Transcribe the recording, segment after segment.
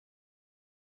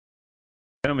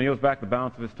Gentleman yields back the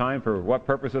balance of his time. For what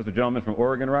purpose does the gentleman from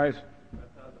Oregon rise?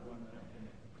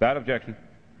 Without objection.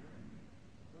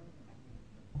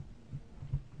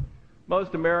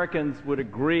 Most Americans would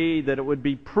agree that it would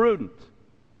be prudent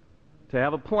to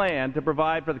have a plan to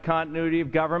provide for the continuity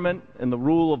of government and the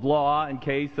rule of law in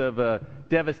case of a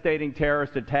devastating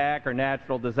terrorist attack or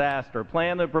natural disaster. A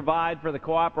plan that would provide for the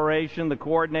cooperation, the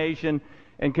coordination,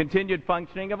 and continued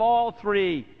functioning of all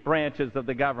three branches of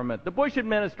the government. The Bush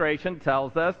administration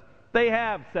tells us they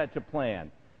have such a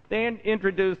plan. They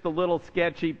introduced a little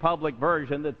sketchy public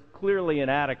version that's clearly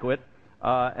inadequate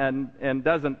and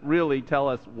doesn't really tell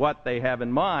us what they have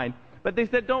in mind. But they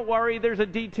said, don't worry, there's a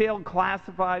detailed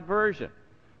classified version.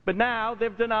 But now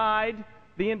they've denied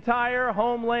the entire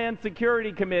Homeland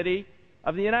Security Committee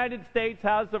of the United States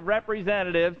House of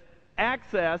Representatives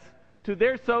access to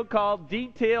their so-called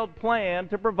detailed plan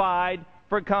to provide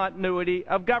for continuity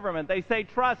of government. They say,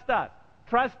 trust us.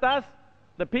 Trust us,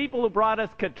 the people who brought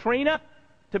us Katrina,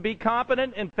 to be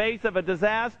competent in face of a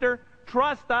disaster.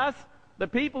 Trust us, the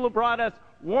people who brought us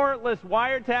warrantless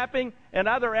wiretapping and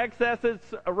other excesses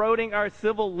eroding our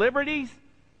civil liberties.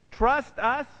 Trust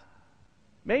us.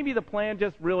 Maybe the plan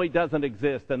just really doesn't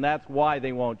exist, and that's why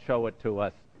they won't show it to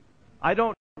us. I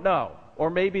don't know. Or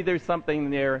maybe there's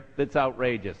something there that's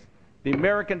outrageous. The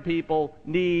American people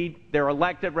need their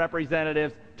elected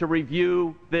representatives to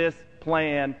review this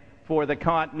plan for the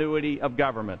continuity of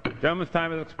government. The gentleman's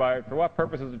time has expired. For what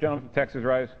purpose does the gentleman from Texas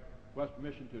rise? Request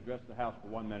permission to address the House for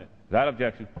 1 minute. Without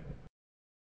objection.